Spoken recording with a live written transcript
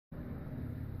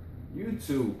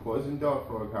YouTube, Poison Dog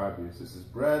Frog Hobbyist. This is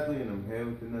Bradley and I'm here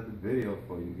with another video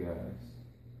for you guys.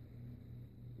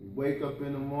 You wake up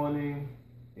in the morning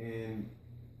and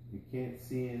you can't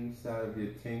see inside of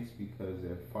your tanks because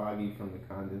they're foggy from the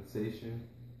condensation,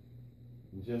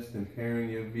 just impairing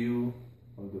your view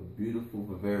of the beautiful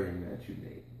vivarium that you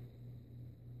made.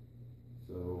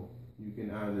 So you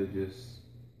can either just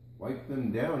wipe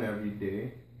them down every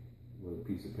day with a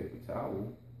piece of paper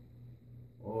towel,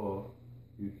 or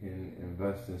you can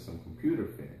invest in some computer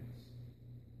fans.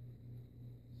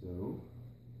 So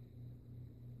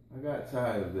I got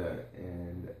tired of that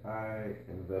and I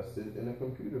invested in a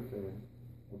computer fan.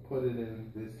 I put it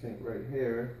in this tank right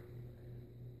here.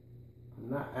 I'm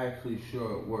not actually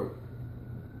sure it worked,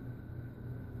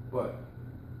 but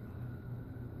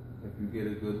if you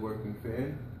get a good working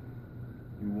fan,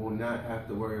 you will not have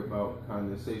to worry about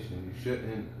condensation. You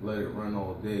shouldn't let it run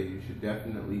all day. You should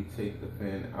definitely take the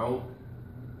fan out.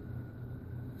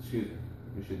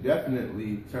 You should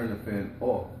definitely turn the fan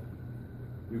off.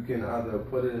 You can either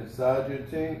put it inside your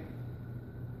tank,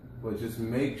 but just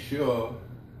make sure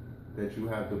that you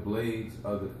have the blades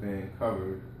of the fan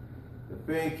covered. The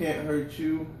fan can't hurt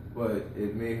you, but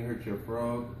it may hurt your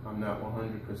frog. I'm not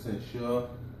 100% sure,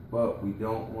 but we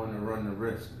don't want to run the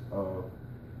risk of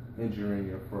injuring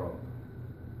your frog.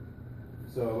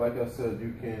 So like I said,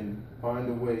 you can find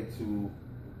a way to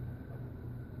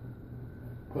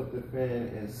put the fan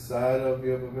inside of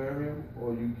your vivarium,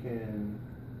 or you can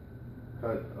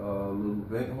cut a little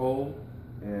vent hole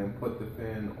and put the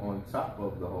fan on top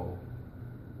of the hole.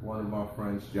 One of my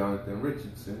friends, Jonathan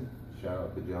Richardson, shout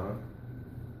out to John,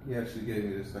 he actually gave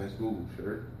me this nice Google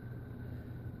shirt.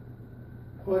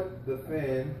 Put the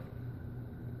fan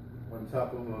on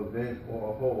top of a vent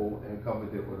or a hole and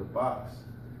covered it with a box.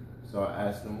 So I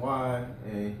asked him why,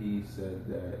 and he said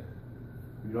that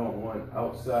you don't want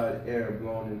outside air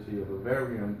blowing into your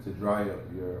vivarium to dry up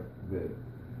your viv.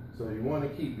 So you want to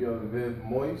keep your viv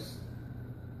moist.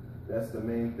 That's the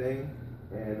main thing.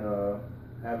 And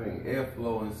having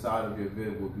airflow inside of your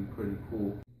viv would be pretty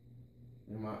cool.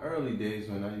 In my early days,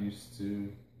 when I used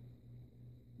to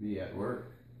be at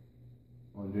work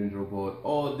on dendro board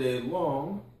all day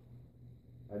long,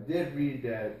 I did read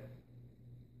that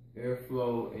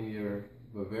airflow in your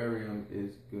vivarium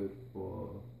is good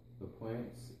for the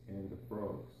plants and the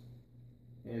frogs,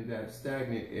 and that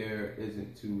stagnant air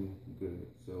isn't too good.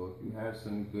 So if you have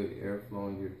some good airflow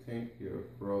in your tank, your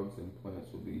frogs and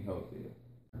plants will be healthier.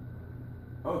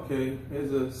 Okay,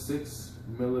 here's a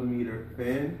 6mm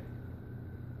fan,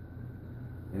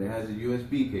 and it has a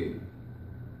USB cable.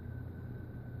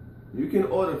 You can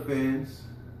order fans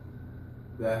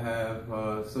that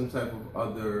have some type of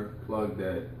other plug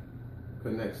that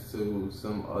connects to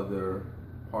some other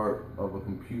part of a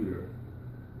computer,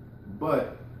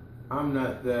 but I'm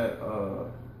not that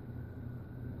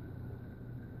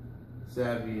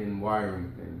savvy in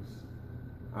wiring things.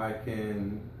 I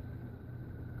can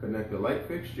connect a light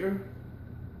fixture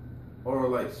or a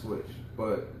light switch,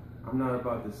 but I'm not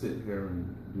about to sit here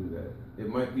and do that. It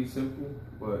might be simple,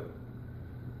 but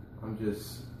I'm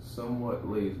just somewhat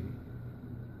lazy.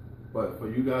 But for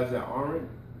you guys that aren't,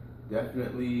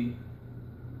 definitely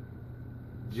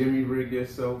jimmy rig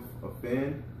yourself a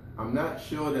fan. I'm not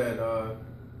sure that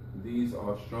these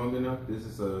are strong enough. This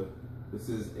is a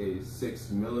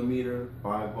 6mm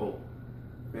 5V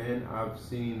fan. I've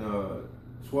seen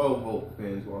 12V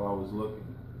fans while I was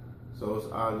looking. So it's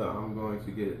either I'm going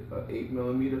to get an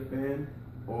 8mm fan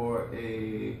or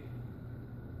a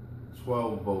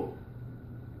 12V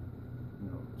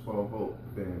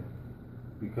fan,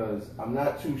 because I'm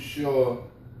not too sure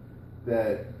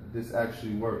that this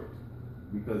actually worked,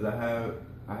 because I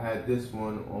had this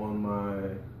one on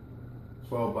my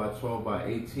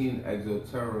 12x12x18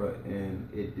 Exoterra and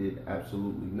it did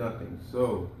absolutely nothing.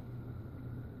 So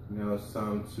now it's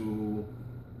time to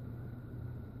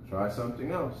try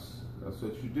something else. That's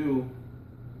what you do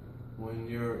when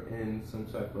you're in some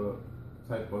type of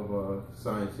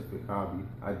scientific hobby.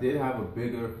 I did have a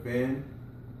bigger fan.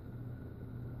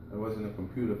 It wasn't a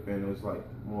computer fan, it was like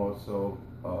more so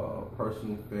a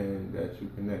personal fan that you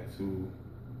connect to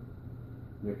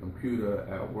your computer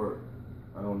at work.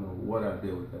 I don't know what I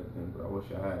did with that thing, but I wish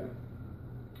I had it.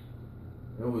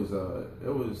 It was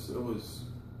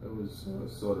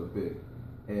sort of big,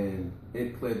 and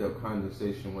it cleared up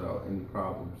condensation without any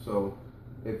problem. So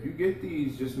if you get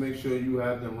these, just make sure you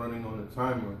have them running on a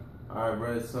timer. I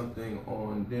read something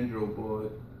on dendro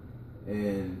board,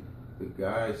 and the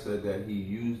guy said that he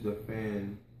used the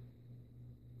fan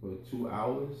for 2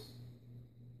 hours,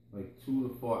 like 2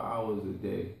 to 4 hours a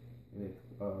day, and it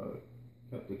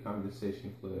kept the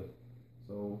condensation clear.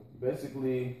 So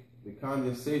basically, the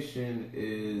condensation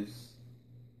is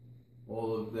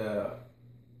all of the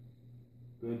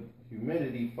good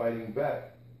humidity fighting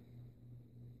back.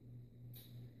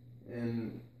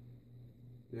 And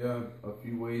there are a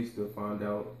few ways to find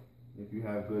out if you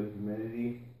have good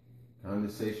humidity.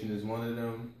 Condensation is one of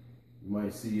them. You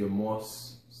might see your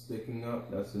moss sticking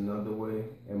up. That's another way,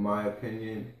 in my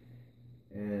opinion.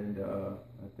 And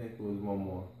I think it was one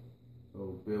more,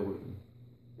 so bear with me.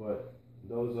 But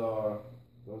those are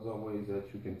ways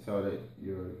that you can tell that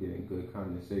you're getting good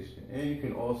condensation. And you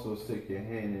can also stick your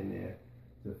hand in there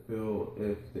to feel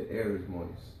if the air is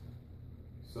moist.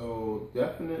 So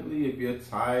definitely, if you're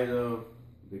tired of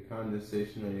the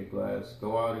condensation on your glass,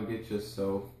 go out and get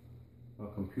yourself a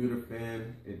computer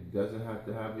fan. It doesn't have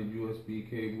to have a USB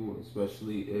cable,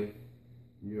 especially if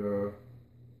you're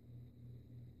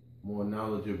more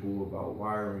knowledgeable about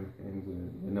wiring things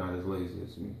and you're not as lazy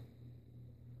as me.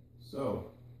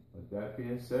 So, with that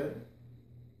being said,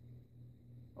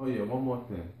 oh yeah, one more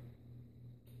thing.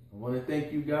 I want to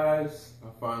thank you guys. I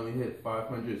finally hit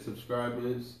 500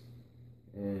 subscribers,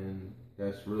 and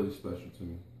that's really special to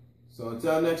me. So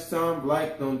until next time,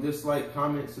 like, don't dislike,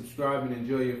 comment, subscribe, and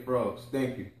enjoy your frogs.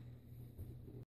 Thank you.